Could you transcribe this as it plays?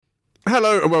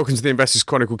Hello and welcome to the Investors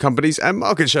Chronicle Companies and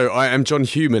Market Show. I am John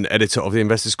Human, editor of the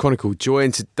Investors Chronicle,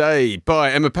 joined today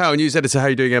by Emma Powell, news editor. How are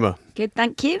you doing, Emma? Good,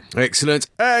 thank you. Excellent.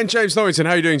 And James Norrington.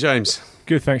 How are you doing, James?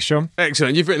 Good, thanks, John.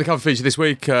 Excellent. You've written a cover feature this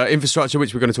week, infrastructure,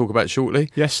 which we're going to talk about shortly.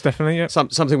 Yes, definitely, yeah.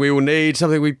 Something we all need,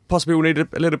 something we possibly all need a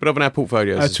little bit of in our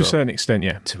portfolios. To a certain extent,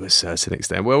 yeah. To a certain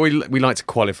extent. Well, we like to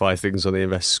qualify things on the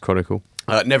Investors Chronicle.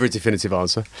 Never a definitive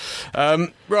answer.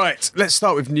 Right, let's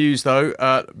start with news, though.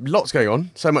 Lots going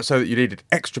on, so much so that you needed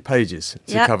extra pages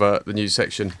to cover the news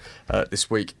section this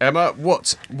week. Emma,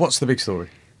 what's the big story?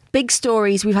 Big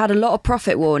stories. We've had a lot of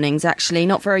profit warnings, actually.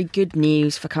 Not very good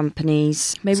news for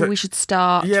companies. Maybe we should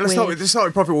start. Yeah, let's start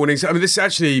with profit warnings. I mean, this is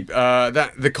actually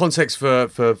the context for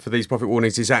these profit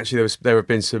warnings is actually there have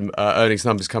been some earnings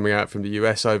numbers coming out from the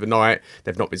US overnight.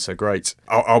 They've not been so great.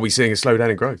 Are we seeing a slowdown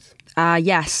in growth?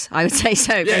 Yes, I would say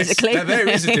so, basically. Now, there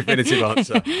is a definitive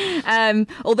answer.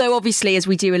 Although, obviously, as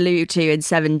we do allude to in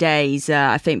 7 days,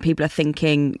 I think people are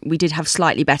thinking we did have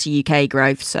slightly better UK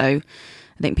growth, so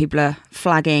I think people are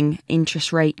flagging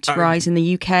interest rate rise in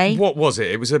the UK. What was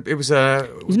it? It was 0.4%.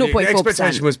 The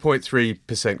expectation was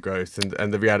 0.3% growth,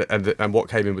 and the reality and what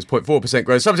came in was 0.4%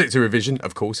 growth, subject to revision,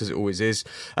 of course, as it always is.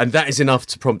 And that is enough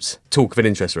to prompt talk of an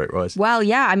interest rate rise. Well,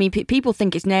 yeah, I mean, people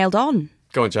think it's nailed on.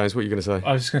 Go on, James, what are you going to say?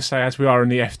 I was just going to say, as we are in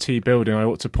the FT building, I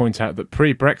ought to point out that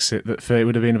pre-Brexit, that it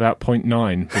would have been about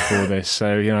 0.9 before this.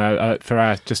 So, for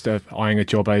our just eyeing a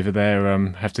job over there,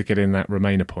 have to get in that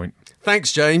Remainer point.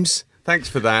 Thanks, James. Thanks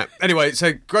for that. Anyway,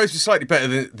 so growth was slightly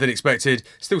better than expected.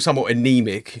 Still somewhat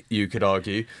anemic, you could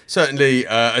argue. Certainly,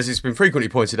 as it's been frequently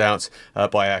pointed out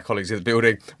by our colleagues in the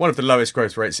building, one of the lowest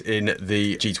growth rates in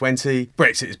the G20.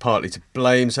 Brexit is partly to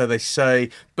blame, so they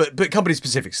say. But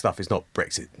company-specific stuff is not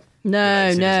Brexit.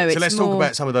 No, so let's talk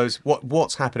about some of those.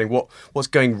 What's happening? What's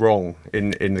going wrong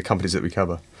in the companies that we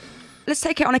cover? Let's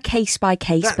take it on a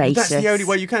case-by-case basis. That's the only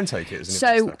way you can take it,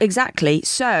 isn't it? Exactly.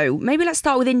 So maybe let's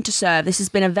start with Interserve. This has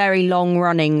been a very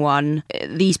long-running one.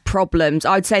 These problems,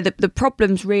 I would say that the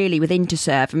problems really with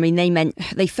Interserve, I mean,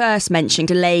 they first mentioned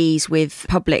delays with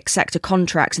public sector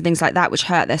contracts and things like that, which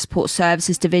hurt their support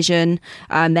services division,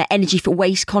 their energy for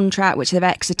waste contract, which they've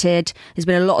exited. There's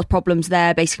been a lot of problems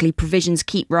there. Basically, provisions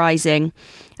keep rising.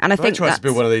 And I think tried to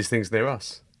build one of these things near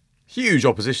us. Huge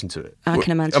opposition to it. I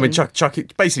can imagine. I mean,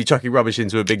 chucking rubbish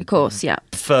into a big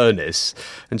furnace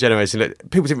and generating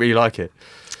it. People didn't really like it.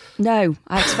 No,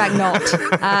 I expect not.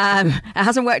 It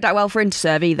hasn't worked out well for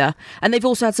Interserve either. And they've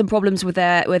also had some problems with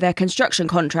their construction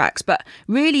contracts. But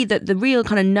really, the real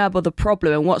kind of nub of the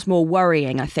problem and what's more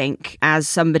worrying, I think, as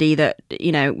somebody that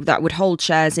would hold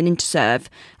shares in Interserve,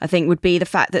 I think would be the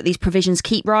fact that these provisions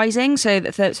keep rising. So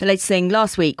the latest thing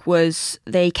last week was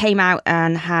they came out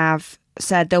and have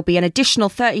said there'll be an additional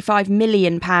 £35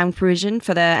 million provision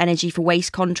for their energy for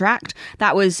waste contract.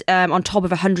 That was on top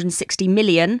of £160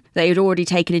 million they had already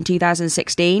taken in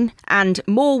 2016. And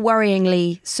more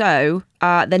worryingly so,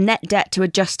 the net debt to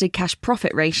adjusted cash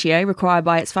profit ratio required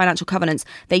by its financial covenants,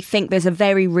 they think there's a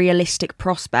very realistic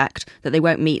prospect that they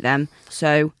won't meet them.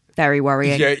 So very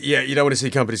worrying. Yeah, you don't want to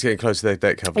see companies getting close to their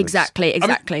debt covenants. Exactly.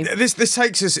 I mean, this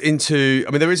takes us into.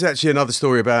 I mean, there is actually another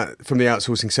story from the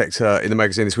outsourcing sector in the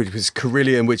magazine this week, which is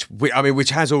Carillion, which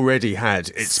has already had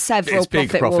its big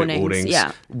profit warnings.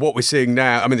 Yeah. What we're seeing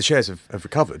now, I mean, the shares have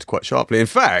recovered quite sharply. In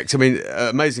fact, I mean,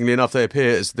 amazingly enough, they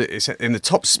appear as it's in the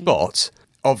top spot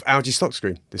of our stock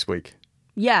screen this week.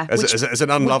 Yeah, as an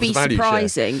unloved value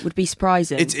share. Would be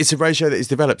surprising. It's a ratio that is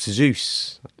developed to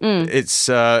Zeus. It's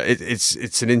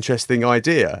an interesting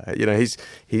idea.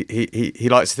 He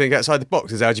likes to think outside the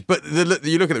box as Algae. But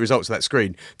you look at the results of that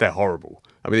screen, they're horrible.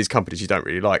 I mean, these companies you don't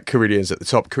really like. Carillion's at the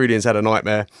top. Carillion's had a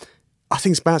nightmare. Are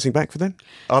things bouncing back for them?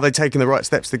 Are they taking the right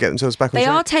steps to get themselves back on track? They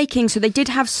are taking, so they did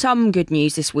have some good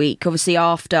news this week, obviously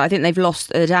after, I think they've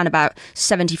lost down about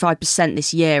 75%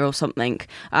 this year or something.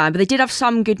 But they did have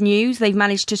some good news. They've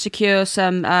managed to secure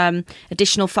some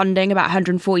additional funding, about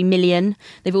 140 million.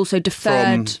 They've also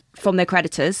deferred from their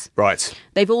creditors. Right.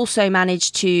 They've also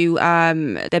managed to,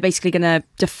 they're basically going to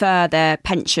defer their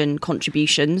pension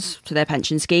contributions to their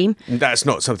pension scheme. That's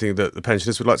not something that the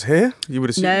pensioners would like to hear, you would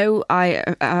assume? No, I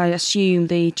assume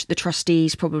the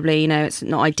trustees probably, it's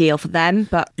not ideal for them,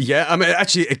 but... Yeah, I mean,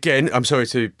 actually, again, I'm sorry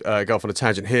to go off on a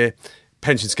tangent here.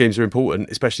 Pension schemes are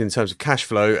important, especially in terms of cash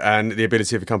flow and the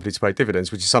ability of a company to pay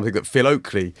dividends, which is something that Phil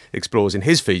Oakley explores in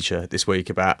his feature this week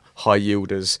about high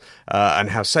yielders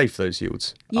and how safe those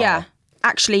yields are.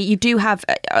 Actually, you do have,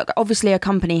 obviously a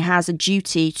company has a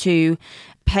duty to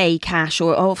pay cash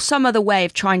or some other way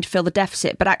of trying to fill the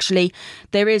deficit. But actually,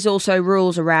 there is also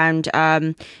rules around,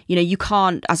 you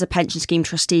can't, as a pension scheme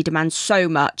trustee, demand so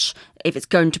much if it's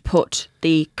going to put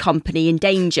the company in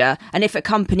danger. And if a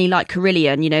company like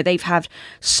Carillion, they've had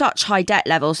such high debt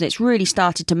levels and it's really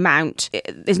started to mount,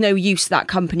 there's no use that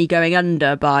company going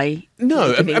under by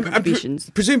giving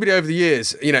contributions. Presumably over the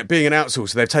years, being an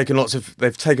outsourcer, they've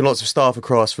taken lots of staff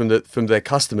across from their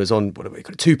customers on what do they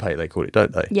call it, 2-pay they call it,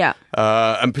 don't they? Yeah.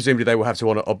 And presumably they will have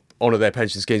to honour their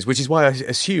pension schemes, which is why I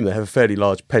assume they have a fairly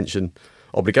large pension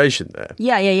obligation there.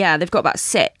 Yeah. They've got about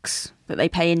 6 that they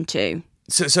pay into.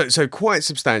 So quite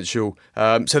substantial.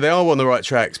 So they are on the right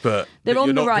tracks, but they're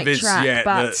on the right track.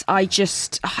 But I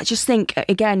just think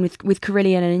again with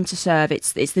Carillion and Interserve,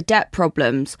 it's the debt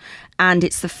problems, and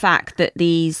it's the fact that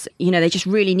these they just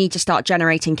really need to start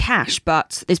generating cash.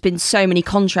 But there's been so many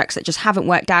contracts that just haven't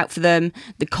worked out for them.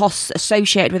 The costs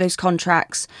associated with those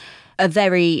contracts are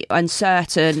very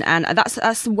uncertain, and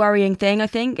that's the worrying thing. I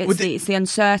think it's the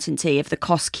uncertainty if the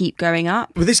costs keep going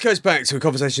up. Well, this goes back to a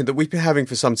conversation that we've been having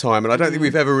for some time, and I don't think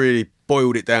we've ever really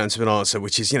boiled it down to an answer,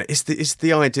 which is is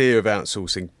the idea of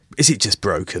outsourcing, is it just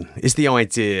broken? Is the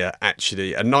idea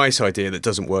actually a nice idea that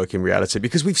doesn't work in reality?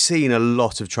 Because we've seen a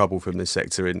lot of trouble from this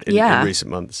sector in recent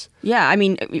months. Yeah, I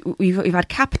mean, we've had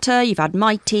Capita, you've had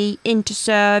Mighty,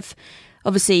 Interserve,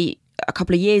 obviously. A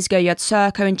couple of years ago, you had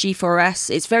Serco and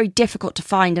G4S. It's very difficult to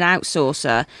find an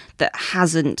outsourcer that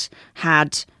hasn't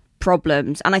had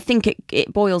problems. And I think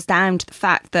it boils down to the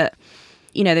fact that,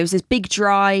 there was this big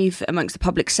drive amongst the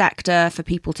public sector for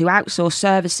people to outsource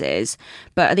services.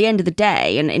 But at the end of the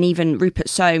day, and even Rupert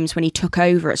Soames, when he took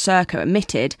over at Serco,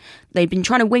 admitted they'd been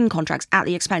trying to win contracts at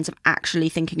the expense of actually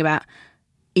thinking about,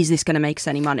 is this going to make us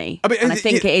any money? I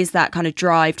think it is that kind of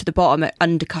drive to the bottom at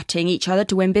undercutting each other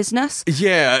to win business.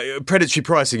 Yeah, predatory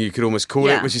pricing, you could almost call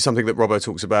it, which is something that Robbo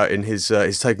talks about in his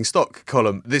Taking Stock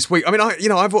column this week. I mean,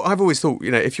 I've always thought,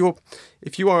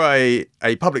 if you are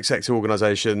a public sector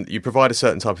organisation, you provide a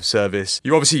certain type of service,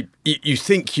 you obviously you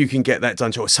think you can get that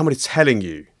done, or somebody telling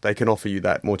you they can offer you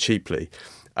that more cheaply.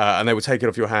 And they will take it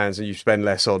off your hands and you spend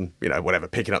less on, whatever,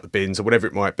 picking up the bins or whatever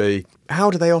it might be.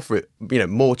 How do they offer it,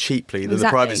 more cheaply than the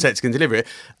private sector can deliver it?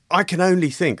 I can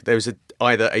only think there is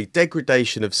either a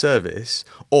degradation of service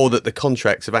or that the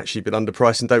contracts have actually been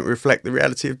underpriced and don't reflect the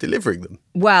reality of delivering them.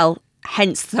 Well,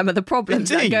 hence some of the problems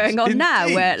that are going on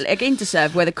now, where like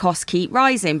Interserve, where the costs keep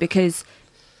rising because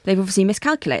they've obviously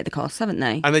miscalculated the costs, haven't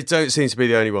they? And they don't seem to be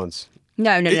the only ones.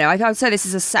 No. I would say this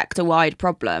is a sector-wide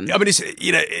problem. I mean, is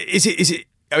it?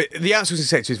 I mean, the outsourcing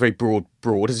sector is very broad,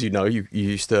 as you know. You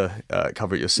used to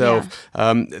cover it yourself.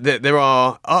 Yeah. There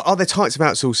are there types of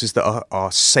outsourcers that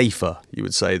are safer, you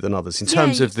would say, than others in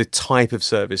terms of the type of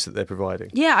service that they're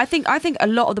providing? Yeah, I think a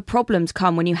lot of the problems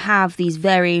come when you have these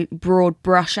very broad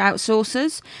brush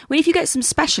outsourcers. When if you get some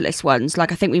specialist ones,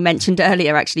 like I think we mentioned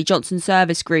earlier, actually Johnson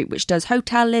Service Group, which does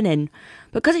hotel linen,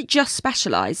 because it just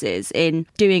specialises in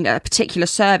doing a particular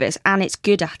service and it's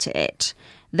good at it.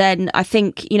 Then I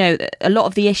think, a lot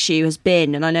of the issue has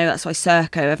been, and I know that's why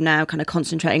Serco have now kind of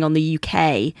concentrating on the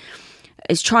UK,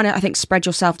 is trying to, I think, spread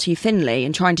yourself too thinly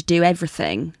and trying to do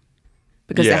everything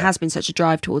because there has been such a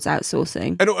drive towards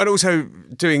outsourcing. And also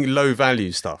doing low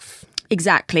value stuff.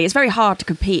 Exactly. It's very hard to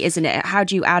compete, isn't it? How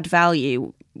do you add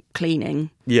value? Cleaning.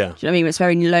 Yeah. Do you know what I mean? It's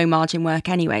very low margin work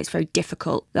anyway. It's very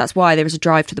difficult. That's why there is a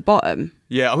drive to the bottom.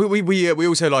 Yeah, we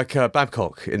also like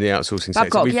Babcock in the outsourcing sector.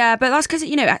 Babcock, yeah, but that's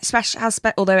because,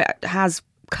 although it has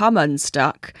come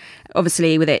unstuck,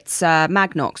 obviously with its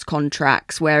Magnox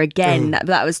contracts, where again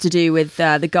that was to do with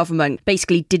the government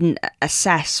basically didn't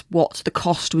assess what the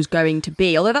cost was going to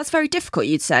be. Although that's very difficult,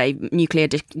 you'd say, nuclear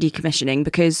decommissioning,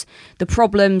 because the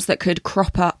problems that could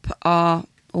crop up are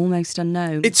almost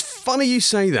unknown. It's funny you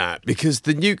say that, because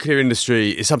the nuclear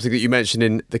industry is something that you mentioned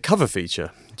in the cover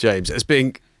feature, James, as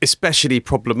being especially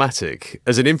problematic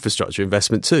as an infrastructure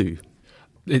investment too.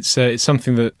 It's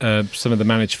something that some of the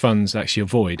managed funds actually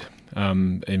avoid,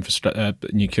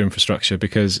 nuclear infrastructure,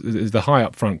 because the high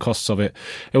upfront costs of it.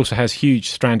 It also has huge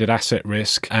stranded asset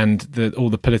risk, and all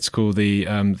the political, the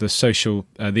social,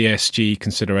 the ESG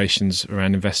considerations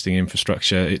around investing in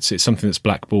infrastructure. It's something that's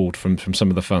blackballed from some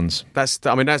of the funds.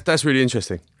 That's really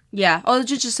interesting. Yeah, I'll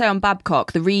just say on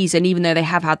Babcock, the reason, even though they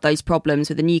have had those problems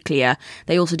with the nuclear,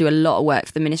 they also do a lot of work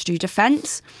for the Ministry of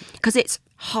Defence, because it's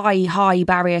high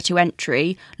barrier to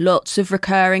entry, lots of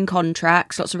recurring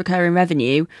contracts, lots of recurring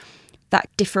revenue, that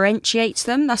differentiates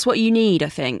them. That's what you need, I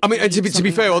think. I mean, to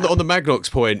be fair, like on the Magnox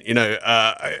point,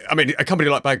 I mean, a company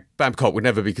like Babcock would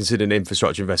never be considered an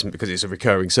infrastructure investment because it's a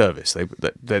recurring service.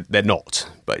 They're not,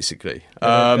 basically.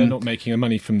 They're not making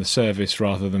money from the service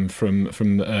rather than from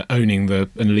owning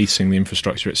and leasing the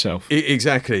infrastructure itself.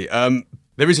 Exactly.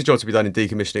 There is a job to be done in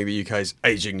decommissioning the UK's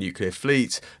ageing nuclear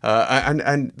fleet, and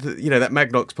that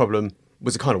Magnox problem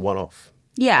was a kind of one-off.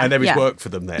 Yeah, and there is work for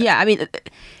them there. Yeah, I mean,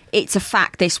 it's a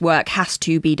fact this work has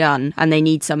to be done, and they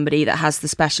need somebody that has the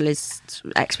specialist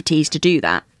expertise to do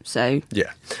that. So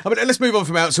yeah, I mean, let's move on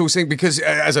from outsourcing because,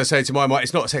 as I say, to my mind,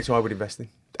 it's not a sector I would invest in.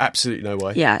 Absolutely no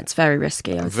way. Yeah, it's very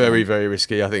risky. Very, very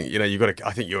risky. I think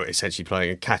I think you're essentially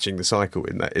playing and catching the cycle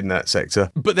in that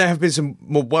sector. But there have been some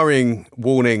more worrying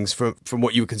warnings from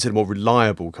what you would consider more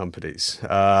reliable companies.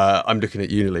 I'm looking at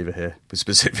Unilever here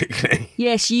specifically.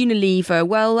 Yes, Unilever.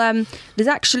 Well,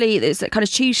 there's kind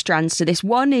of two strands to this.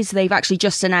 One is they've actually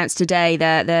just announced today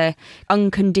they're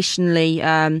unconditionally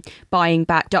buying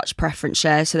back Dutch preference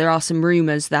shares. So there are some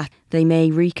rumours that they may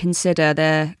reconsider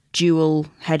their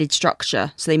dual-headed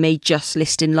structure, so they may just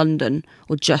list in London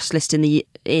or just list in the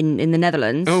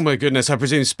Netherlands. Oh my goodness! I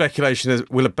presume speculation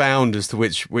will abound as to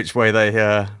which way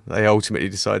they ultimately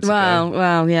decide to go.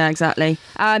 Well, yeah, exactly.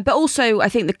 But also, I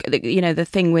think the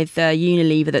thing with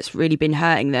Unilever that's really been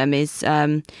hurting them is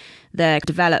their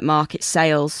developed market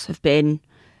sales have been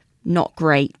not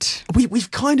great.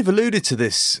 We've kind of alluded to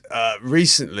this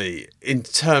recently in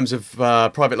terms of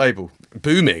private label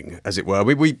booming, as it were.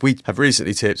 We have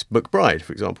recently tipped McBride,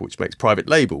 for example, which makes private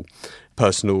label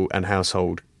personal and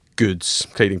household goods,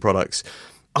 cleaning products.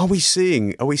 Are we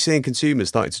seeing consumers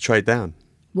starting to trade down?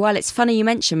 Well, it's funny you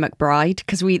mention McBride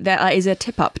because there is a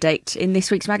tip update in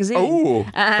this week's magazine. Oh,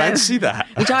 fancy that!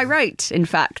 Which I wrote, in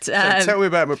fact. Tell me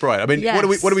about McBride. I mean,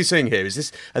 yes. what are we seeing here?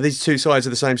 Are these two sides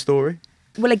of the same story?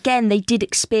 Well, again, they did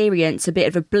experience a bit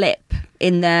of a blip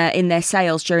in their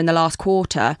sales during the last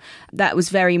quarter. That was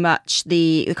very much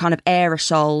the kind of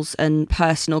aerosols and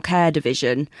personal care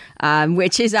division,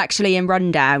 which is actually in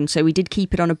rundown. So we did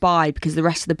keep it on a buy because the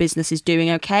rest of the business is doing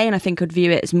okay. And I think I'd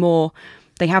view it as more,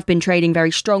 they have been trading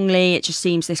very strongly. It just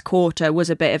seems this quarter was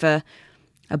a bit of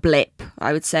a blip,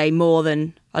 I would say, more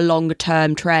than a longer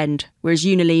term trend. Whereas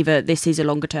Unilever, this is a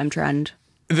longer term trend.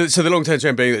 So the long-term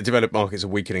trend being that developed markets are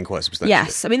weakening quite substantially.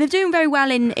 Yes, I mean they're doing very well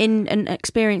in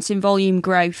experiencing volume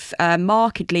growth,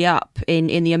 markedly up in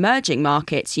the emerging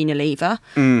markets, Unilever.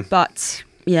 But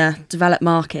yeah, developed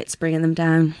markets bringing them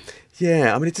down.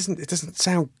 Yeah, I mean it doesn't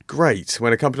sound great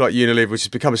when a company like Unilever, which has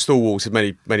become a stalwart of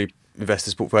many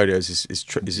investors' portfolios,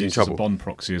 is in trouble. It's a bond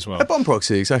proxy as well. A bond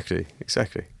proxy, exactly.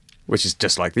 Which is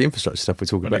just like the infrastructure stuff we're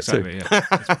talking about too.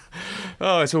 Yeah.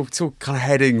 Oh, it's all kind of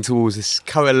heading towards this,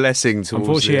 coalescing towards.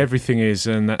 Unfortunately, everything is,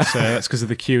 and that's because of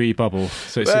the QE bubble.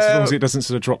 So it's, as long as it doesn't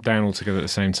sort of drop down altogether at the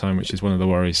same time, which is one of the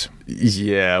worries.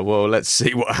 Yeah, well, let's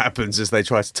see what happens as they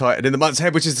try to tighten in the months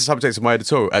ahead, which is the subject of my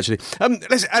editorial, actually.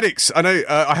 Alex, I know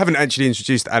I haven't actually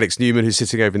introduced Alex Newman, who's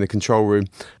sitting over in the control room.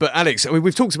 But Alex, I mean,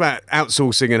 we've talked about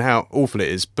outsourcing and how awful it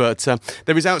is, but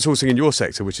there is outsourcing in your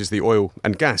sector, which is the oil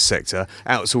and gas sector.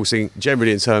 Outsourcing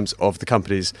generally in terms of the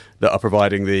companies that are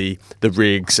providing the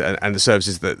rigs and the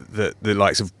services that the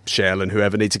likes of Shell and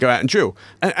whoever need to go out and drill.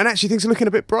 And actually things are looking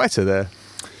a bit brighter there.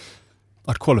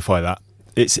 I'd qualify that.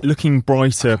 It's looking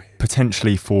brighter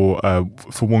potentially for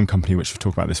one company which we've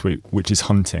talked about this week, which is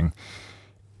Hunting.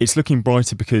 It's looking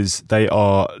brighter because they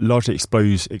are largely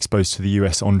exposed to the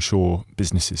US onshore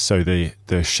businesses. So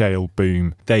the shale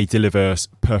boom, they deliver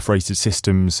perforated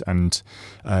systems and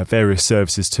various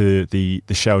services to the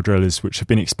shale drillers, which have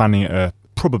been expanding at a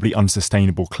probably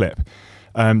unsustainable clip.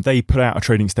 They put out a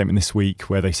trading statement this week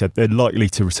where they said they're likely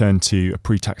to return to a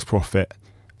pre-tax profit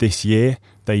this year.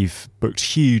 They've booked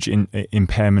huge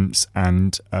impairments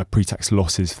and pre-tax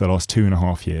losses for the last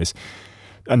 2.5 years.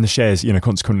 And the shares,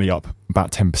 consequently up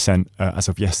about 10% as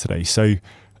of yesterday. So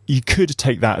you could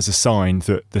take that as a sign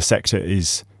that the sector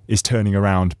is turning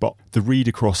around. But the read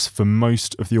across for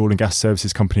most of the oil and gas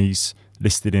services companies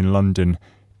listed in London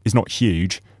is not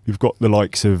huge. We've got the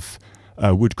likes of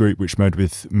Wood Group, which merged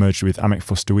with Amec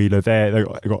Foster Wheeler. They've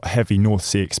got heavy North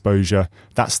Sea exposure.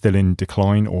 That's still in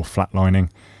decline or flatlining.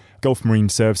 Gulf Marine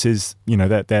Services,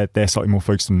 they're slightly more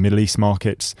focused on the Middle East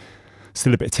markets.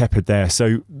 Still a bit tepid there.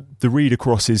 So the read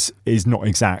across is not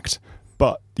exact,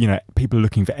 but people are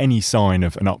looking for any sign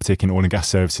of an uptick in oil and gas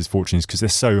services fortunes because they're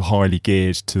so highly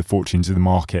geared to the fortunes of the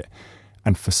market.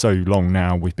 And for so long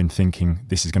now, we've been thinking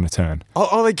this is going to turn.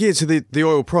 Are they geared to the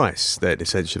oil price then,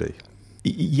 essentially?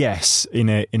 Yes, in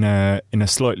a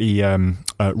slightly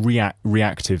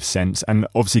reactive sense, and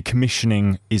obviously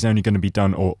commissioning is only going to be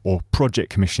done, or project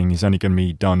commissioning is only going to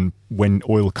be done when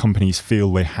oil companies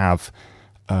feel they have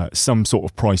some sort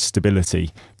of price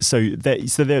stability. So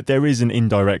there is an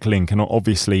indirect link, and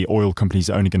obviously oil companies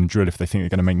are only going to drill if they think they're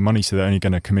going to make money. So they're only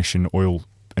going to commission oil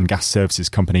and gas services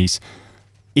companies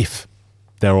if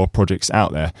there are projects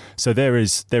out there. So there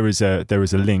is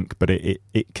a link, but it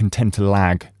can tend to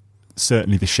lag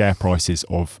certainly the share prices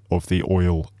of the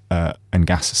oil and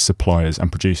gas suppliers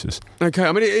and producers. Okay,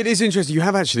 I mean, it is interesting. You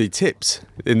have actually tipped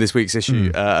in this week's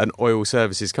issue an oil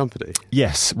services company.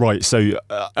 Yes, right. So,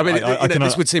 I mean,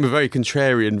 this would seem a very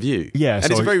contrarian view. Yeah,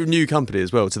 and it's a very new company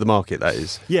as well to the market, that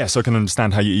is. Yeah, so I can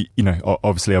understand how you know,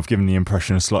 obviously I've given the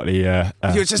impression of slightly...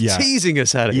 You're just teasing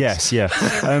us, Alex. Yes, yeah.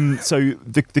 So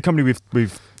the company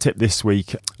we've tipped this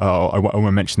week, I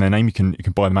won't mention their name, you can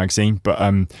buy the magazine,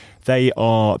 but they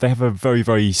have a very,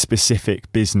 very specific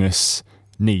business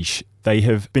niche. They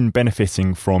have been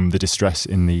benefiting from the distress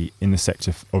in the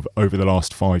sector over the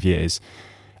last 5 years,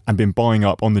 and been buying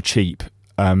up on the cheap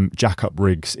jack-up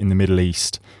rigs in the Middle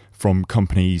East from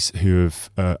companies who have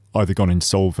either gone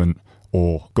insolvent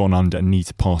or gone under and need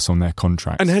to pass on their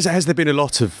contracts. And has there been a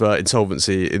lot of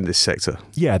insolvency in this sector?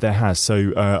 Yeah, there has.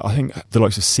 So I think the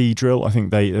likes of Seadrill, I think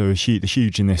they were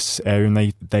huge in this area,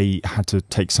 and they had to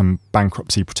take some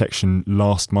bankruptcy protection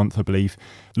last month, I believe.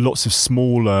 Lots of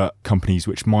smaller companies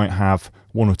which might have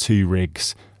one or two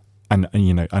rigs, and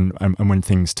when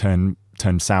things turn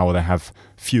sour, they have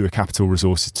fewer capital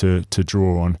resources to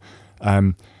draw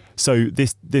on. So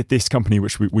this company,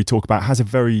 which we talk about, has a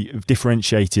very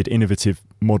differentiated, innovative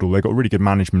model. They've got a really good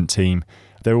management team.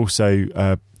 They're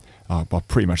also I've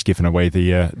pretty much given away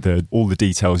the all the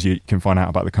details you can find out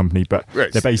about the company, but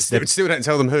right. They're based. Still don't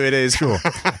tell them who it is. Sure.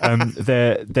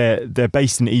 They're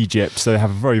based in Egypt, so they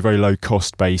have a very, very low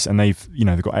cost base, and they've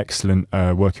got excellent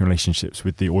working relationships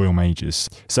with the oil majors.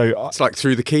 So it's like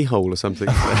Through the Keyhole or something.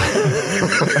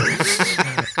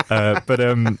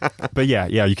 But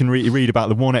yeah, you can read about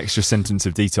the one extra sentence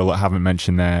of detail that I haven't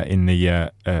mentioned there in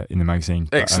the magazine.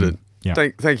 Excellent. Yeah.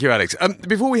 Thank you, Alex.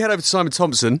 Before we head over to Simon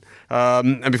Thompson,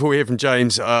 and before we hear from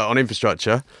James on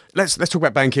infrastructure, let's talk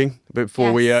about banking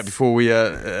before we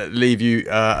leave you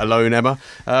alone, Emma.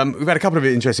 We've had a couple of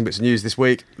interesting bits of news this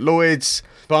week. Lloyds,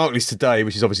 Barclays today,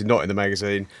 which is obviously not in the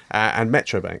magazine, and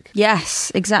Metro Bank.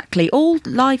 Yes, exactly. All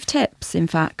live tips, in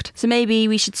fact. So maybe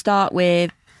we should start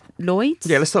with Lloyds.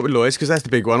 Yeah, let's start with Lloyds because that's the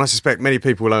big one. I suspect many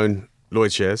people will own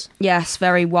Lloyds shares. Yes,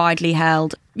 very widely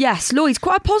held. Yes, Lloyds,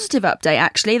 quite a positive update,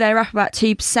 actually. They were up about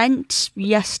 2%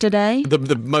 yesterday.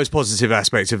 The most positive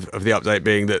aspect of the update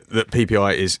being that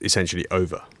PPI is essentially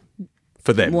over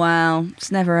for them. Wow,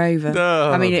 it's never over.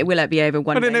 No. I mean, will it be over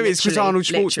one day? I don't know, it's because Arnold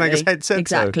Schwarzenegger's head said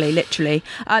exactly, literally.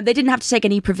 They didn't have to take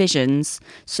any provisions,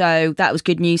 so that was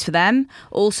good news for them.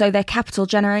 Also, their capital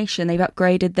generation, they've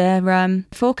upgraded their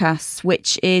forecasts,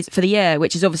 which is for the year,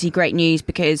 which is obviously great news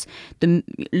because the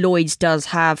Lloyds does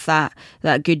have that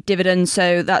good dividend,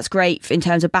 so that's great in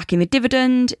terms of backing the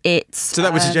dividend. So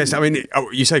that would suggest, I mean,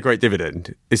 you say great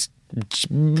dividend, it's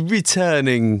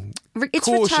returning. It's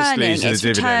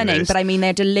returning, but I mean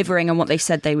they're delivering on what they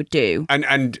said they would do.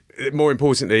 And more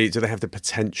importantly, do they have the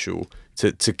potential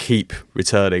to keep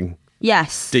returning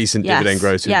decent dividend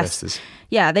growth to investors?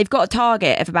 Yeah, they've got a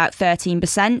target of about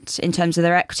 13% in terms of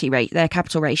their equity rate, their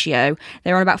capital ratio.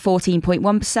 They're on about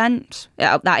 14.1%.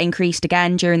 That increased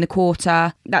again during the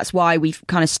quarter. That's why we've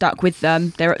kind of stuck with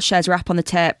them. Their shares are up on the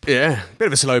tip. Yeah, bit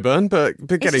of a slow burn, but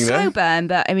getting there. It's a slow burn,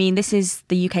 but I mean, this is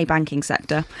the UK banking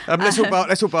sector. Let's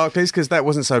talk Barclays because that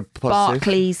wasn't so positive.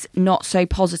 Barclays, not so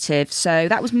positive. So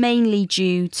that was mainly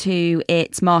due to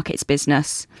its markets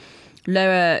business.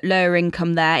 Lower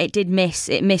income there. It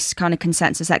missed kind of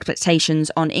consensus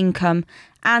expectations on income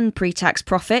and pre-tax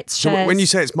profits. So when you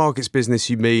say it's markets business,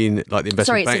 you mean like the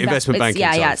investment banking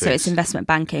side of so things? It's investment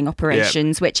banking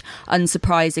operations, which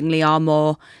unsurprisingly are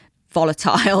more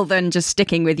volatile than just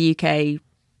sticking with UK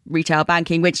retail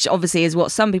banking, which obviously is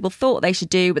what some people thought they should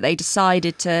do, but they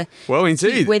decided to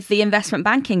keep with the investment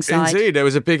banking side. Indeed, there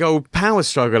was a big old power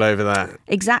struggle over that.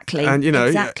 Exactly. And you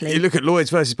look at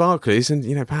Lloyds versus Barclays, and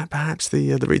perhaps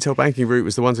the retail banking route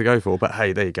was the one to go for. But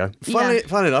hey, there you go.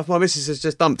 Funnily enough, my missus has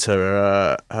just dumped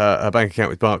her bank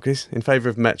account with Barclays in favour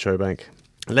of Metro Bank.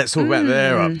 Let's talk about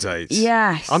their updates.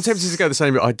 Yes. I'm tempted to go the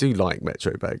same route. I do like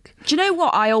Metro Bank. Do you know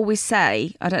what I always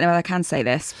say? I don't know whether I can say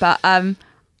this, but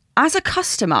as a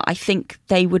customer, I think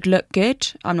they would look good.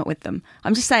 I'm not with them.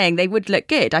 I'm just saying they would look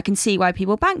good. I can see why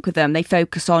people bank with them. They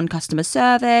focus on customer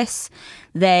service.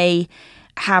 They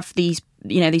have these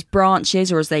these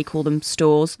branches, or as they call them,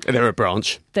 stores. They're a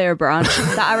branch. They're a branch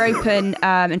that are open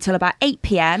until about 8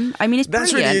 p.m. I mean, it's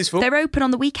That's brilliant. really useful. They're open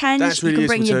on the weekends. That's really you can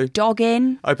bring useful your too. dog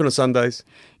in. Open on Sundays.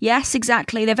 Yes,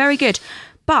 exactly. They're very good.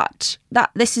 But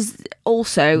this is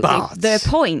also the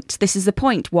point. This is the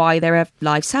point why they're a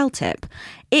live sell tip,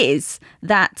 is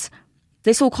that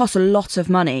this all costs a lot of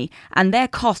money and their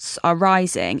costs are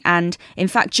rising. And in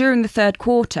fact, during the third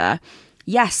quarter,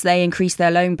 yes, they increased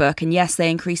their loan book and yes, they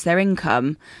increased their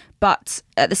income. But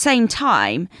at the same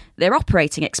time, their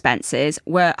operating expenses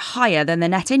were higher than their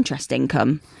net interest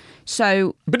income.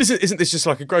 So, but isn't this just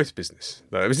like a growth business,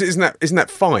 though? Isn't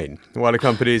that fine while a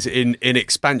company is in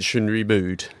expansionary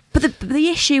mood? But the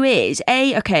issue is,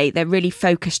 they're really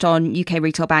focused on UK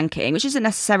retail banking, which isn't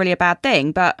necessarily a bad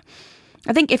thing. But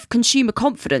I think if consumer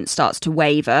confidence starts to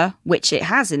waver, which it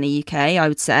has in the UK, I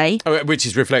would say. Which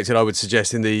is reflected, I would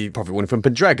suggest, in the profit warning from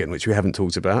Pendragon, which we haven't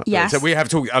talked about. Yes. So we have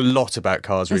talked a lot about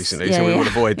cars recently, so we would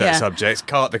avoid that subject.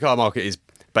 The car market is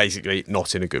basically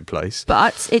not in a good place.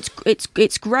 But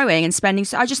it's growing and spending.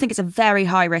 So I just think it's a very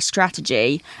high risk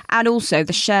strategy. And also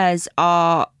the shares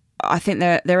are, I think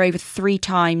they're over 3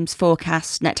 times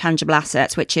forecast net tangible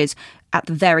assets, which is at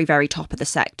the very, very top of the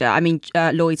sector. I mean,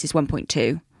 Lloyds is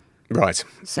 1.2. Right.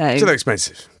 So they're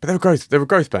expensive, but they're a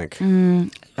growth bank.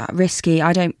 Risky.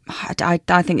 I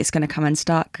think it's going to come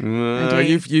unstuck.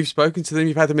 You've spoken to them.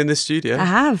 You've had them in the studio. I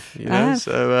have.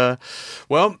 So,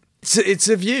 well, it's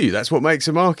a view. That's what makes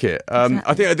a market.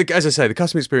 Exactly. I think, as I say, the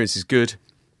customer experience is good.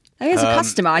 As a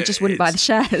customer, I just wouldn't buy the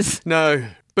shares. No.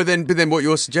 But then what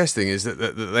you're suggesting is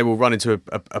that they will run into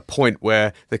a point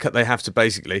where they have to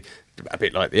basically, a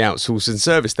bit like the outsource and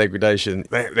service degradation,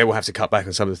 they will have to cut back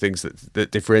on some of the things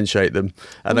that differentiate them,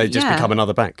 and they just become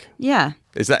another bank. Yeah.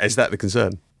 Is that the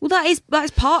concern? Well, that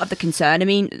is part of the concern. I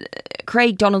mean,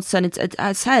 Craig Donaldson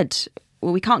has said,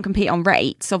 well, we can't compete on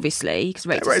rates, obviously, because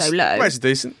rates are so low. Rates are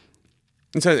decent.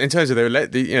 In terms of their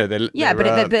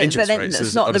interest rates,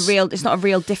 it's not a real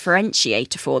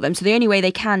differentiator for them. So the only way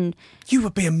they can, you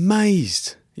would be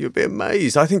amazed.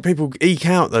 I think people eke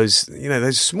out those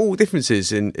small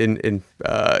differences in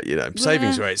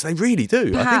savings rates. They really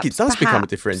do. I think it does become a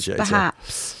differentiator.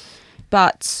 Perhaps,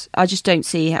 but I just don't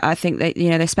see. I think that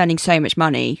they're spending so much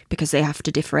money because they have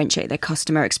to differentiate their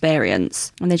customer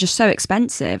experience, and they're just so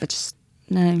expensive.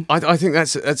 No. I think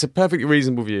that's a perfectly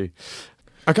reasonable view.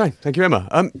 Okay, thank you,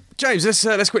 Emma. James,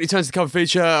 let's quickly turn to the cover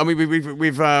feature. I mean,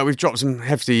 we've dropped some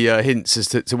hefty hints as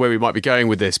to where we might be going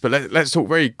with this, but let's talk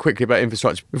very quickly about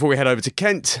infrastructure before we head over to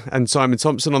Kent and Simon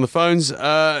Thompson on the phones.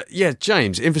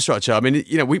 James, infrastructure. I mean,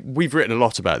 we've written a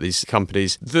lot about these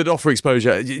companies that offer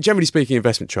exposure. Generally speaking,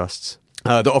 investment trusts.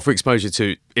 That offer exposure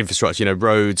to infrastructure,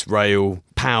 roads, rail,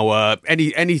 power,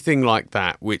 anything like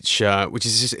that, which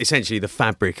is essentially the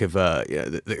fabric of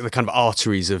the kind of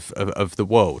arteries of the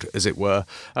world, as it were.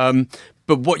 But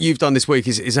what you've done this week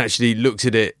is actually looked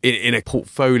at it in a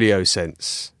portfolio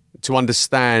sense to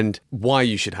understand why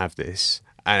you should have this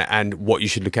and what you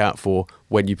should look out for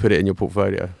when you put it in your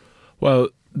portfolio. Well,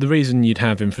 the reason you'd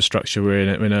have infrastructure, we're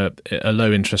in a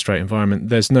low interest rate environment.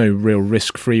 There's no real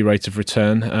risk-free rate of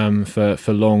return for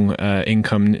long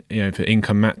income, for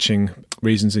income matching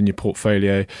reasons in your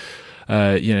portfolio.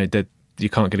 That you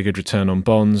can't get a good return on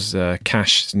bonds.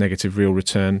 Cash is negative real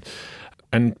return.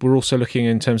 And we're also looking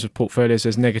in terms of portfolios.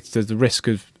 There's the risk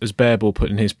of, as Bareball put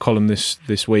in his column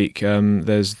this week,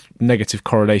 there's negative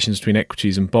correlations between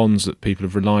equities and bonds that people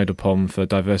have relied upon for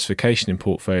diversification in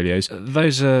portfolios.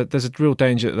 There's a real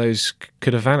danger that those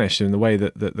could have vanished in the way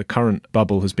that the current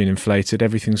bubble has been inflated.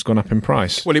 Everything's gone up in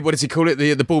price. Well, what does he call it?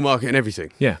 The bull market and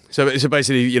everything. Yeah. So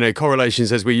basically,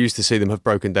 correlations as we used to see them have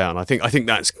broken down. I think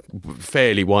that's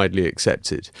fairly widely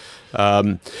accepted.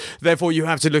 Therefore, you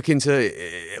have to look into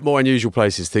more unusual places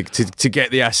to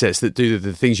get the assets that do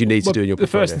the things you need to do in your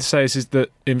portfolio. The first thing to say is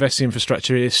that investing in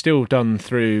infrastructure is still done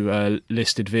through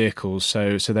listed vehicles.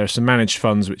 So there are some managed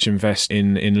funds which invest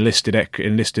in listed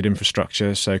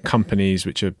infrastructure. So companies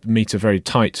which meet a very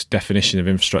tight definition of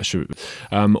infrastructure,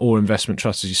 or investment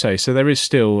trusts, as you say. So there is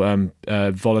still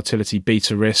volatility,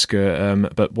 beta risk.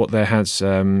 But what there's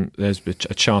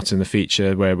a chart in the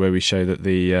feature where we show that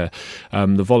the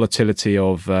volatility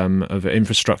of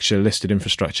infrastructure, listed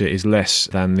infrastructure, is less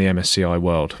than the MSCI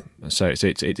World. So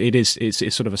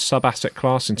it's sort of a sub-asset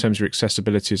class in terms of your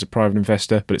accessibility as a private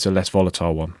investor, but it's a less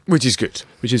volatile one. Which is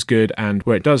good. And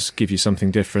where it does give you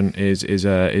something different is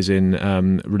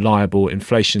in reliable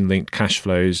inflation-linked cash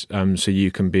flows, so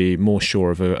you can be more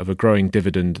sure of a growing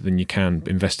dividend than you can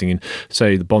investing in,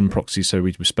 say, the bond proxies. So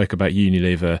we spoke about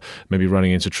Unilever maybe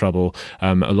running into trouble.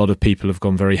 A lot of people have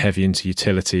gone very heavy into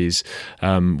utilities,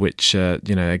 which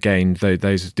again,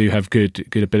 those do have good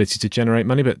ability to generate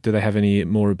money, but do they have any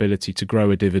more ability to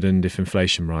grow a dividend if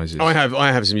inflation rises? I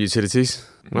have some utilities.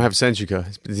 I have Centrica.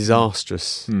 It's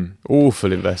disastrous.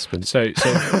 Awful investment. So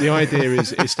the idea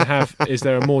is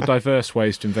there are more diverse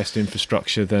ways to invest in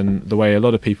infrastructure than the way a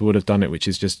lot of people would have done it, which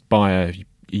is just buy a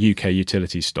UK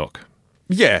utility stock.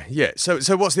 Yeah.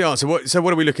 So what's the answer? What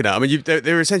are we looking at? I mean,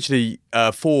 there are essentially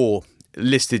 4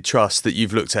 listed trusts that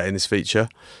you've looked at in this feature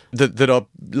that are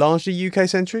largely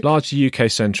UK-centric? Largely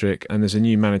UK-centric, and there's a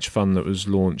new managed fund that was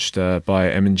launched by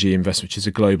M&G Investment, which is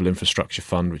a global infrastructure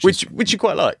fund. Which you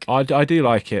quite like? I do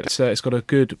like it. It's got a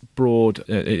good broad...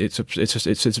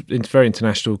 It's very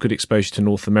international, good exposure to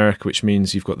North America, which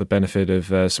means you've got the benefit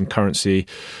of some currency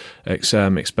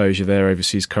exposure there,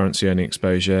 overseas currency earning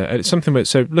exposure. And it's something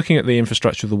so looking at the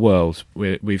infrastructure of the world,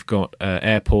 we've got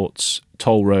airports,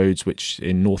 toll roads, which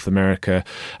in North America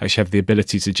actually have the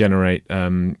ability to generate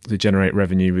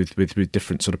revenue with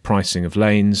different sort of pricing of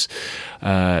lanes.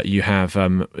 You have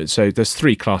so there's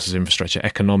 3 classes of infrastructure: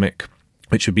 economic,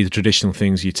 which would be the traditional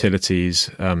things, utilities,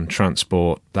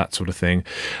 transport, that sort of thing,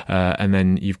 and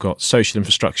then you've got social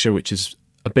infrastructure, which is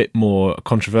a bit more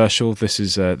controversial. This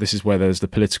is where there's the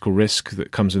political risk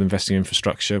that comes with investing in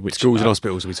infrastructure. Which, schools and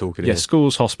hospitals, are we talking? Yeah,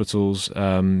 schools, hospitals,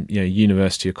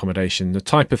 university accommodation, the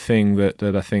type of thing that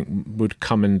I think would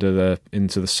come into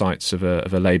the sights of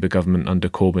a Labour government under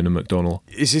Corbyn and McDonnell.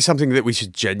 Is this something that we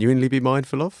should genuinely be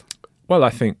mindful of? Well, I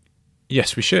think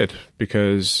yes, we should,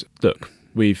 because look,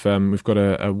 we've got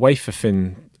a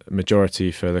wafer-thin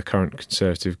majority for the current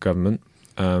Conservative government.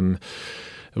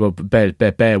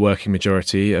 Bare working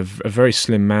majority, a very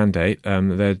slim mandate.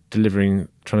 They're trying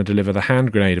to deliver the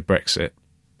hand grenade of Brexit.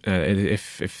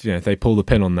 If they pull the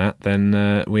pin on that, then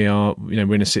we're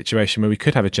in a situation where we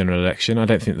could have a general election. I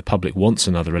don't think the public wants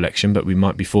another election, but we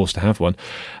might be forced to have one.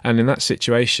 And in that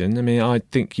situation, I mean, I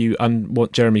think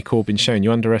what Jeremy Corbyn's shown,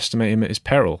 you underestimate him at his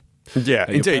peril. Yeah,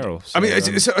 indeed. Peril. I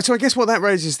mean, so I guess what that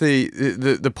raises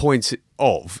the point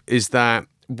of is that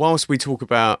whilst we talk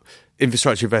about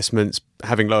infrastructure investments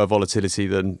having lower volatility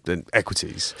than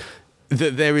equities,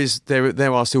 that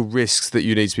there are still risks that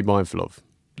you need to be mindful of.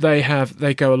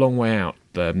 They go a long way out,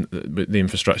 the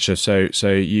infrastructure. So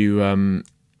you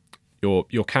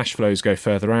your cash flows go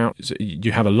further out.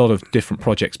 You have a lot of different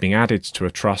projects being added to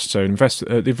a trust. So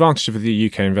the advantage of the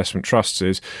UK investment trusts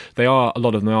is a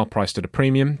lot of them are priced at a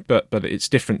premium, but it's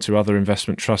different to other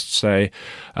investment trusts, say,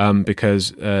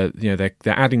 because they're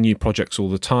adding new projects all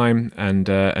the time, and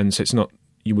so it's not.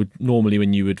 You would normally,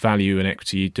 when you would value an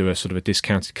equity, you do a sort of a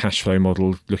discounted cash flow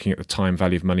model, looking at the time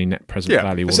value of money, net present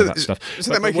value, all of that stuff. So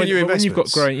they're making new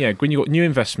investments. When you've got new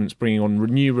investments bringing on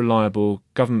new, reliable,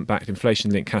 government-backed,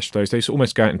 inflation-linked cash flows, they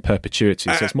almost go out in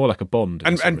perpetuity. So it's more like a bond.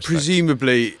 And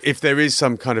presumably, if there is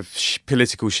some kind of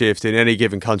political shift in any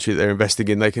given country that they're investing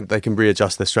in, they can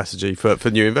readjust their strategy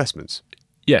for new investments.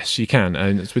 Yes, you can,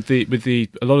 and it's with a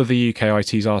lot of the UK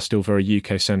ITs are still very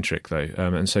UK centric though,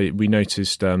 and so we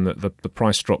noticed that the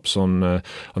price drops on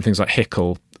things like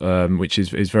HICL, which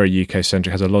is very UK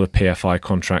centric, has a lot of PFI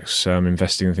contracts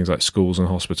investing in things like schools and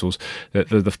hospitals.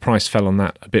 The price fell on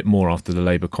that a bit more after the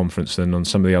Labour conference than on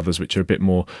some of the others, which are a bit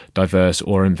more diverse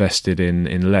or invested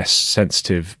in less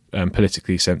sensitive,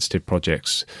 politically sensitive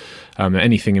projects.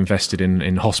 Anything invested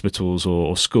in hospitals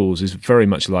or schools is very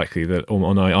much likely that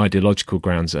on ideological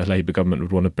grounds that a Labour government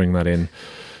would want to bring that in.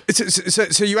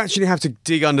 So you actually have to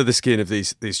dig under the skin of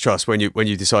these trusts when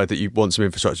you decide that you want some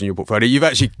infrastructure in your portfolio. You've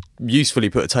actually usefully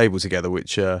put a table together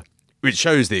which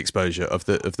shows the exposure of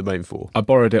the main 4. I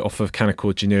borrowed it off of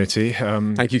Canaccord Genuity.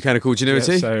 Thank you, Canaccord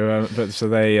Genuity.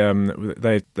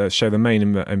 Yeah, they show the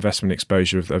main investment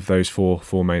exposure of those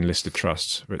four main listed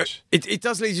trusts. Which it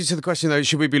does lead you to the question, though: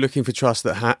 should we be looking for trusts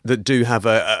that do have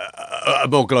a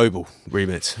more global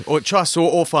remit, or trusts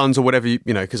or funds or whatever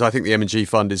because I think the M&G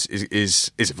fund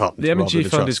is a fund. The M&G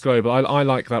fund is global. I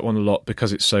like that one a lot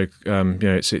because it's so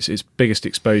its biggest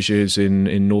exposures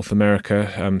in North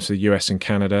America, so the US and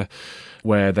Canada.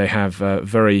 where they have a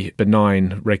very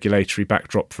benign regulatory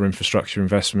backdrop for infrastructure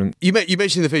investment. You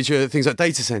mentioned in the feature things like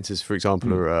data centres, for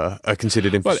example, are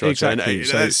considered infrastructure. Well, exactly.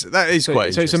 That is quite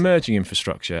interesting. So it's emerging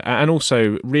infrastructure. And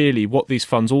also, really, what these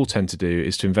funds all tend to do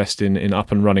is to invest in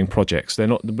up and running projects. We're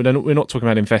not talking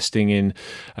about investing in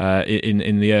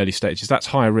the early stages. That's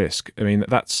higher risk. I mean,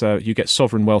 that's you get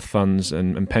sovereign wealth funds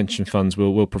and pension funds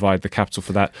will provide the capital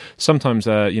for that. Sometimes,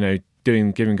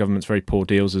 giving governments very poor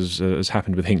deals, as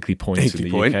happened with Hinkley Point in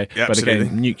the UK. Yeah, but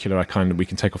again, nuclear we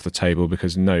can take off the table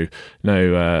because no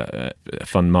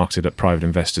fund marketed at private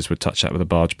investors would touch that with a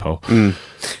barge pole.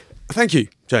 Thank you,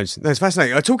 James. That's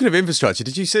fascinating. Talking of infrastructure,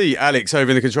 did you see, Alex, over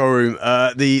in the control room,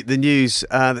 the news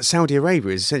that Saudi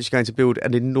Arabia is essentially going to build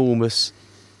an enormous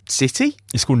city?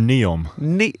 It's called NEOM.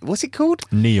 What's it called?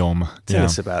 NEOM. Tell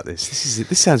us about this.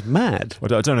 This sounds mad. I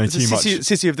don't know too much.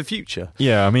 City of the future.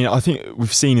 Yeah, I mean, I think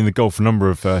we've seen in the Gulf a number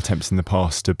of attempts in the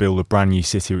past to build a brand new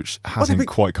city, which hasn't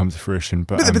quite come to fruition.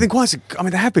 But they've been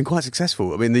they have been quite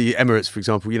successful. I mean, the Emirates, for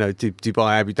example,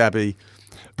 Dubai, Abu Dhabi.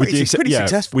 Pretty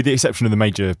successful. With the exception of the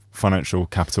major financial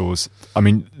capitals. I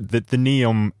mean, the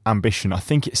NEOM ambition, I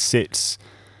think it sits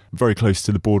very close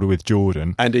to the border with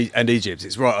Jordan and Egypt.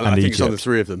 It's right. I think it's on the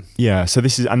three of them. Yeah. So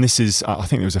this is. I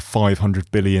think there was a 500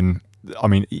 billion. I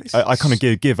mean, I kind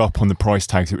of give up on the price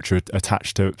tags which are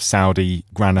attached to Saudi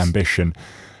grand ambition,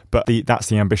 but that's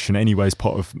the ambition anyway. As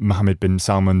part of Mohammed bin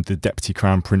Salman, the Deputy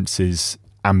Crown Prince's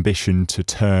ambition to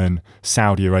turn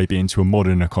Saudi Arabia into a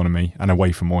modern economy and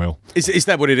away from oil. Is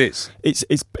that what it is?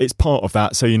 It's part of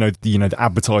that. So the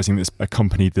advertising that's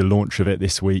accompanied the launch of it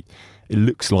this week, it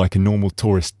looks like a normal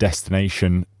tourist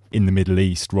destination in the Middle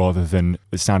East rather than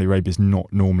Saudi Arabia is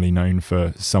not normally known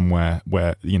for somewhere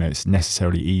where it's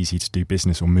necessarily easy to do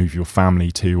business or move your family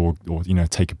to or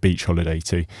take a beach holiday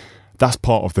to. That's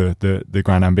part of the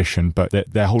grand ambition, but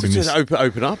they're holding this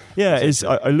open up. Yeah,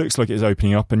 it looks like it's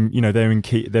opening up, and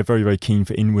they're very, very keen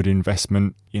for inward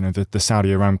investment. The Saudi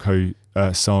Aramco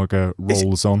saga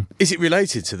rolls on. Is it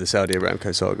related to the Saudi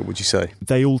Aramco saga? Would you say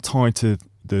they all tie to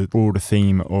the broader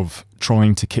theme of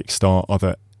trying to kickstart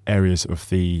other areas of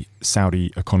the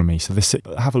Saudi economy? So they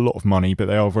have a lot of money, but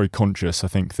they are very conscious, I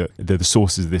think, that the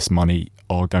sources of this money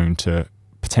are going to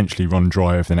potentially run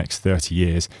dry over the next 30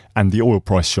 years. And the oil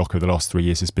price shock of the last 3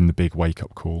 years has been the big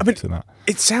wake-up call to that.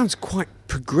 It sounds quite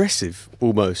progressive,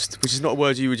 almost, which is not a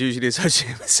word you would usually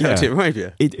associate with Saudi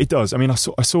Arabia. It does. I mean, I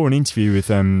saw an interview with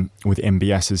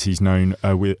MBS, as he's known,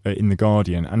 in The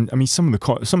Guardian. And I mean, some of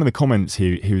the comments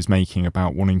he was making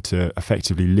about wanting to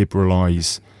effectively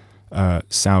liberalise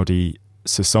Saudi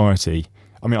society.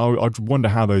 I mean, I'd wonder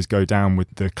how those go down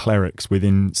with the clerics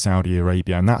within Saudi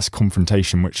Arabia. And that's a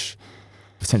confrontation which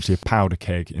potentially a powder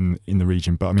keg in the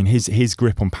region, but I mean his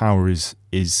grip on power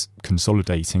is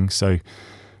consolidating. So,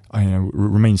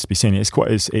 remains to be seen.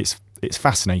 It's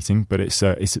fascinating, but it's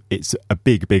a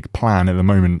big plan at the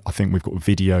moment. I think we've got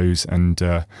videos and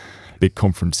big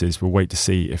conferences. We'll wait to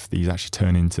see if these actually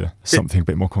turn into something a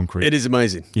bit more concrete. It is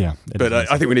amazing. Yeah, but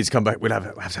I think we need to come back. We'll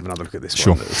have to have another look at this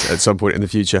one at some point in the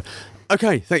future.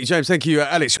 Okay, thank you, James. Thank you,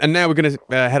 Alex. And now we're going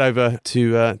to head over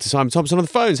to Simon Thompson on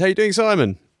the phones. How are you doing,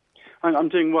 Simon? I'm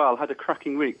doing well. Had a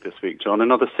cracking week this week, John.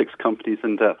 Another 6 companies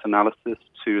in-depth analysis,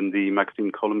 2 in the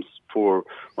magazine columns, 4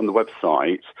 on the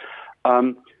website.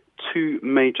 2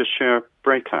 major share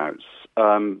breakouts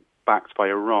backed by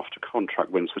a raft of contract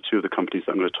wins for 2 of the companies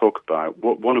that I'm going to talk about,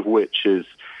 one of which is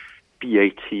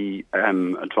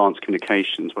BATM Advanced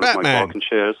Communications, one of my bargain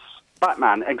shares.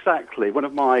 Batman, exactly. One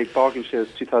of my bargain shares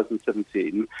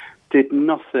 2017 did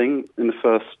nothing in the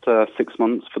first 6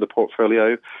 months for the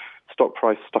portfolio. Stock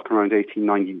price stuck around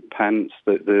 18-19 pence,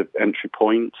 the entry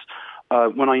point.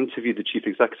 When I interviewed the chief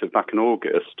executive back in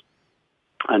August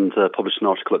and published an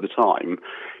article at the time,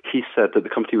 he said that the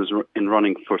company was in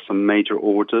running for some major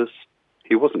orders.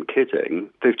 He wasn't kidding.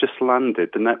 They've just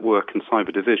landed the network and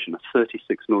cyber division, a $36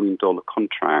 million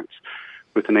contract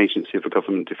with an agency of a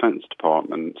government defense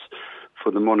department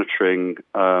for the monitoring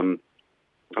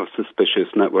of suspicious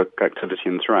network activity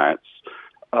and threats.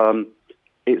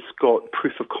 It's got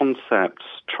proof of concept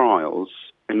trials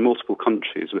in multiple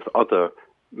countries with other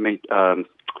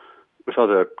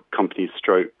companies,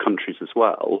 stroke countries as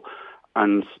well,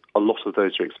 and a lot of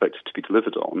those are expected to be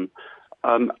delivered on.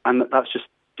 And that's just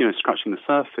scratching the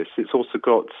surface. It's also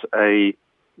got a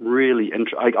really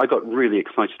I got really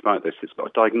excited about this. It's got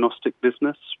a diagnostic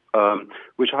business,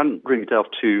 which I hadn't really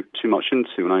delved too much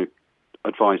into, and I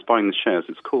advised buying the shares.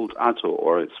 It's called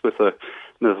Ador. It's with a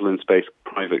Netherlands-based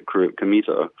private group,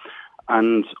 Gamida.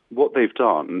 And what they've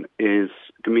done is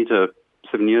Gamida,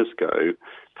 7 years ago,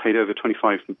 paid over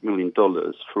 $25 million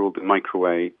for all the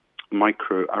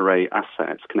microarray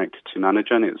assets connected to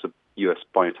Nanogen. It was a US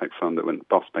biotech firm that went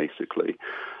bust, basically.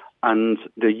 And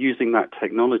they're using that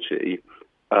technology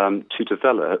to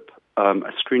develop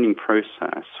a screening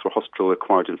process for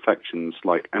hospital-acquired infections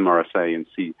like MRSA and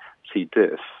C.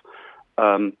 diff,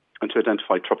 and to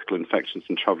identify tropical infections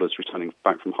in travellers returning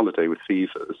back from holiday with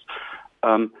fevers.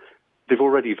 They've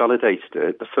already validated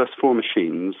it. The first 4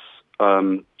 machines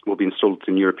will be installed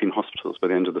in European hospitals by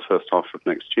the end of the first half of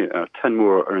next year. 10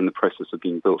 more are in the process of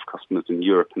being built for customers in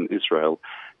Europe and Israel.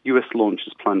 US launch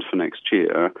is planned for next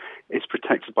year. It's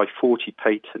protected by 40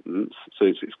 patents, so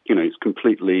it's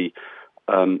completely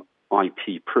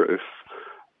IP proof.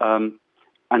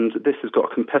 And this has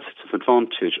got a competitive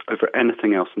advantage over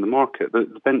anything else in the market. The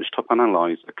benchtop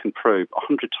analyzer can probe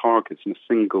 100 targets in a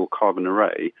single carbon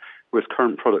array, whereas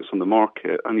current products on the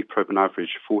market only probe an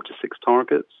average 4 to 6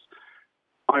 targets.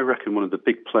 I reckon one of the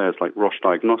big players like Roche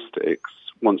Diagnostics,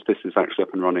 once this is actually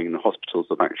up and running in the hospitals,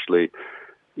 have actually,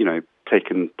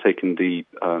 taken the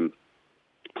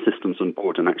systems on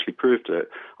board and actually proved it.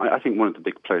 I think one of the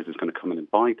big players is going to come in and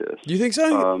buy this. Do you think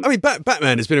so? I mean,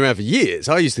 Batman has been around for years.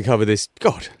 I used to cover this,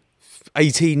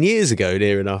 18 years ago,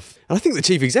 near enough. And I think the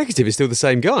chief executive is still the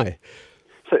same guy.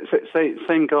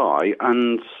 Same guy,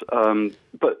 and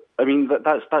but I mean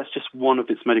that's just one of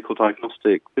its medical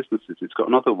diagnostic businesses. It's got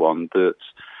another one that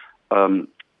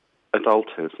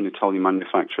Adaltis, an Italian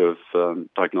manufacturer of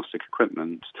diagnostic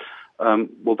equipment.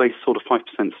 They sold a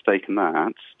 5% stake in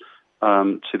that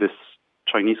to this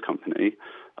Chinese company,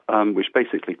 which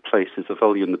basically places a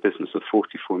value in the business of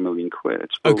 44 million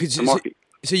quid.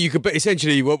 So you could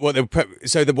essentially what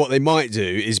they might do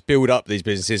is build up these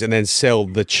businesses and then sell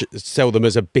them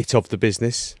as a bit of the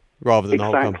business rather than the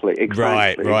whole company.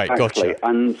 Exactly. Right, gotcha.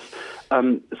 And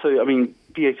so I mean,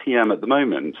 BATM at the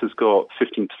moment has got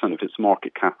 15% of its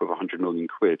market cap of 100 million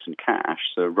quid in cash,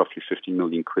 so roughly 50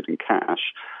 million quid in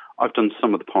cash. I've done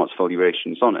some of the parts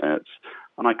valuations on it,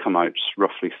 and I come out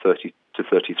roughly 30 to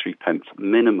 33 pence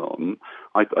minimum.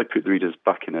 I put the readers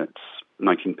back in at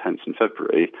 19 pence in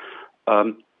February.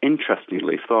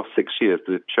 Interestingly, for the last 6 years,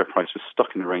 the share price was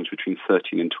stuck in a range between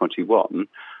 13 and 21.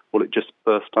 Well, it just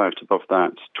burst out above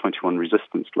that 21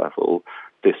 resistance level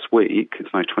this week. It's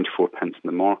now 24 pence in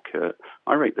the market.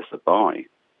 I rate this a buy.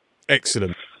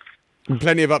 Excellent. And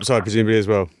plenty of upside, presumably, as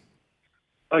well.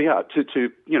 Oh, yeah, to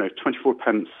 24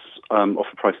 pence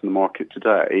offer price in the market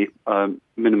today,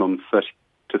 minimum 30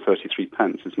 to 33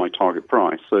 pence is my target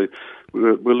price. So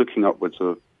we're looking upwards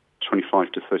of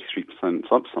 25 to 33%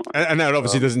 upside. And that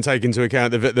obviously doesn't take into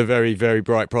account the very, very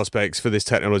bright prospects for this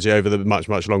technology over the much,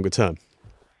 much longer term.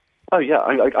 Oh, yeah.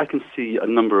 I can see a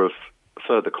number of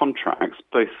further contracts,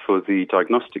 both for the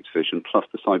diagnostic division plus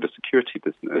the cybersecurity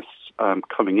business,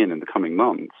 coming in the coming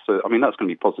months. So, I mean, that's going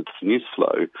to be positive news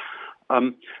flow.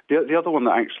 The other one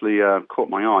that actually caught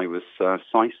my eye was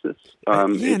Cysys.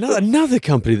 Another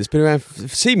company that's been around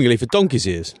seemingly for donkey's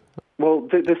years. Well,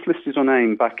 this listed on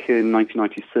AIM back in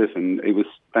 1997. It was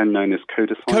then known as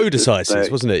Coda Cysys,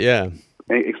 wasn't it? Yeah.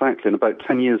 Exactly. And about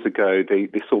 10 years ago, they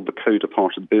sold the Coda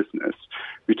part of the business,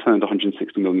 returned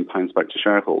 £160 million back to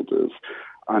shareholders,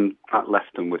 and that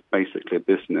left them with basically a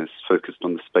business focused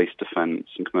on the space, defence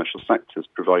and commercial sectors,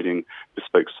 providing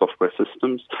bespoke software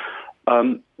systems.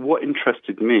 What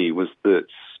interested me was that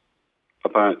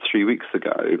about 3 weeks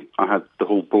ago, I had the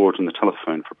whole board on the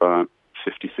telephone for about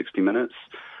 50, 60 minutes.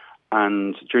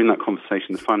 And during that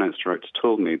conversation, the finance director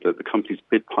told me that the company's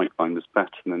bid pipeline was better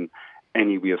than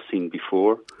any we have seen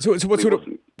before. So what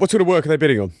sort of work are they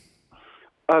bidding on?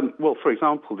 Well, for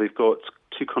example, they've got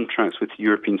 2 contracts with the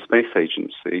European Space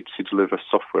Agency to deliver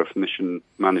software for mission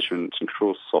management and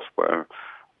control software.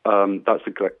 That's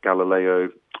the Galileo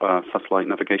satellite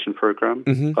navigation program.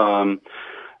 Mm-hmm.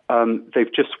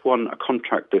 They've just won a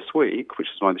contract this week, which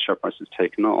is why the share price has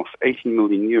taken off, 18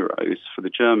 million euros for the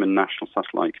German National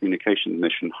Satellite Communications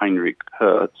Mission Heinrich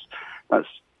Hertz. That's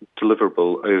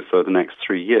deliverable over the next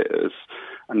 3 years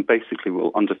and basically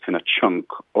will underpin a chunk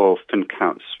of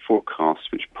FinCat's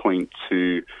forecasts, which point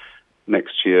to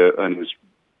next year earnings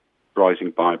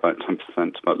rising by about 10%,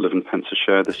 about 11 pence a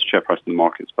share. This share price in the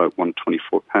market is about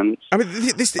 124 pence. I mean,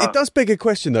 it does beg a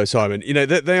question, though, Simon. You know,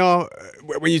 they are,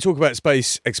 when you talk about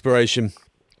space exploration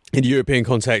in the European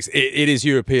context, it is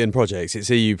European projects, it's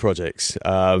EU projects.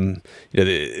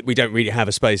 We don't really have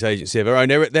a space agency of our own.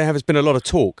 There has been a lot of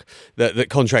talk that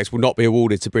contracts will not be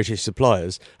awarded to British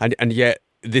suppliers, and yet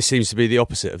this seems to be the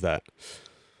opposite of that.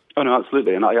 Oh, no,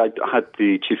 absolutely. And I had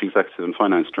the chief executive and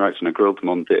finance director, and I grilled them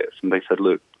on this, and they said,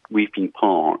 look, we've been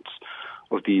part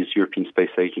of these European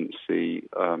Space Agency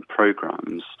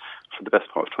programs for the best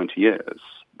part of 20 years.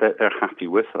 They're happy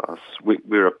with us.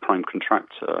 We're a prime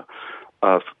contractor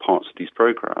for parts of these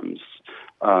programs.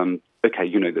 okay,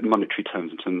 the monetary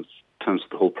terms in terms of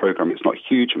the whole programme, it's not a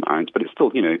huge amount, but it's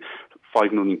still,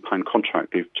 £5 million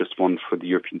contract they've just won for the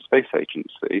European Space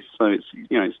Agency. So it's,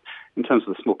 in terms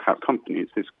of the small cap companies,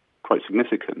 it's quite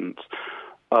significant.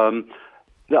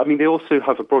 They also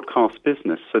have a broadcast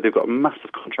business, so they've got a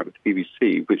massive contract with the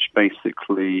BBC, which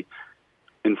basically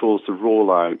involves the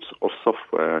rollout of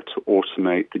software to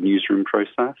automate the newsroom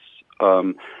process.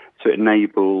 So it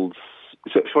enables,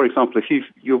 for example, if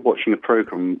you're watching a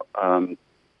programme,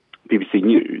 BBC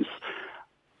News,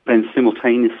 then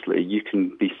simultaneously you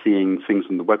can be seeing things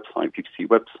on the website, BBC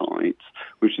website,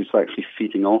 which is actually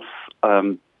feeding off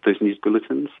those news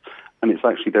bulletins. And it's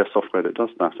actually their software that does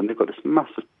that. And they've got this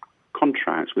massive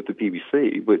contract with the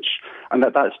BBC,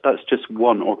 that's just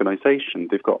one organisation.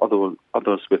 They've got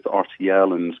others with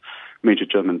RTL and major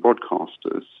German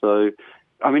broadcasters. So,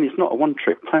 it's not a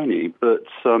one-trick pony, but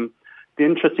the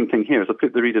interesting thing here is I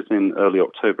put the readers in early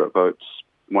October about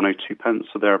 102 pence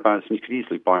or thereabouts, and you could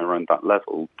easily buy around that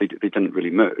level. They didn't really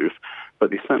move,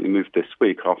 but they certainly moved this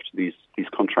week after these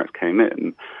contracts came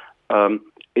in.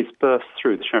 It's burst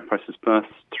through, the share price has burst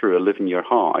through a 11-year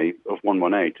high of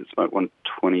 118. It's about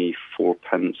 124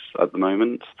 pence at the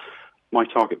moment. My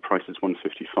target price is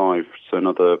 155, so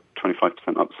another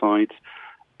 25% upside.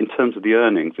 In terms of the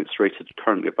earnings, it's rated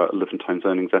currently about 11 times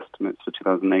earnings estimates for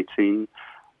 2018,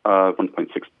 1.6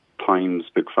 times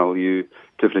book value,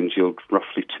 dividend yield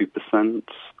roughly 2%.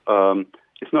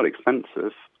 It's not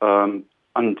expensive,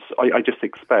 and I just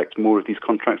expect more of these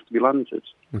contracts to be landed.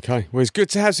 Okay, well, it's good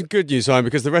to have some good news, Simon,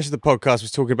 because the rest of the podcast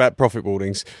was talking about profit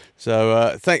warnings.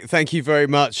 So thank you very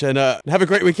much, and have a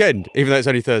great weekend, even though it's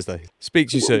only Thursday. Speak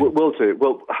to you soon. Will do.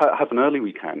 Well, have an early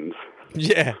weekend.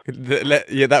 Yeah,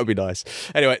 that would be nice.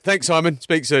 Anyway, thanks, Simon.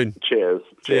 Speak soon. Cheers.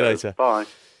 See you later. Bye.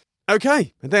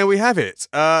 Okay, and there we have it.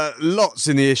 Lots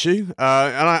in the issue,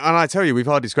 and I tell you, we've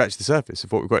hardly scratched the surface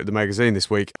of what we've got in the magazine this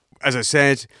week. As I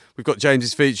said, we've got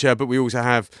James's feature, but we also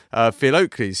have Phil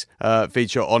Oakley's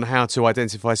feature on how to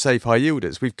identify safe high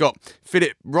yielders. We've got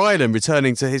Philip Ryland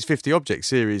returning to his 50 Objects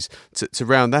series to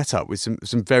round that up with some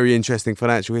very interesting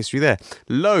financial history there.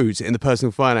 Loads in the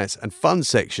personal finance and funds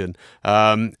section,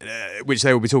 which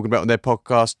they will be talking about on their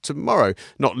podcast tomorrow.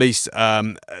 Not least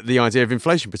the idea of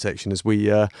inflation protection as we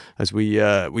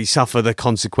suffer the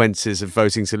consequences of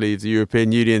voting to leave the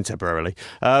European Union temporarily.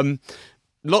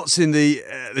 Lots in the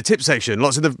tip section.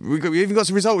 We've even got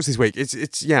some results this week. It's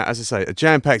as I say, a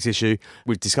jam-packed issue.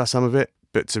 We've discussed some of it,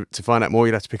 but to find out more,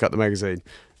 you'd have to pick up the magazine.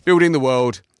 Building the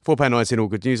World, £4.90 in all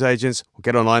good news agents. Or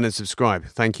get online and subscribe.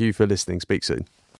 Thank you for listening. Speak soon.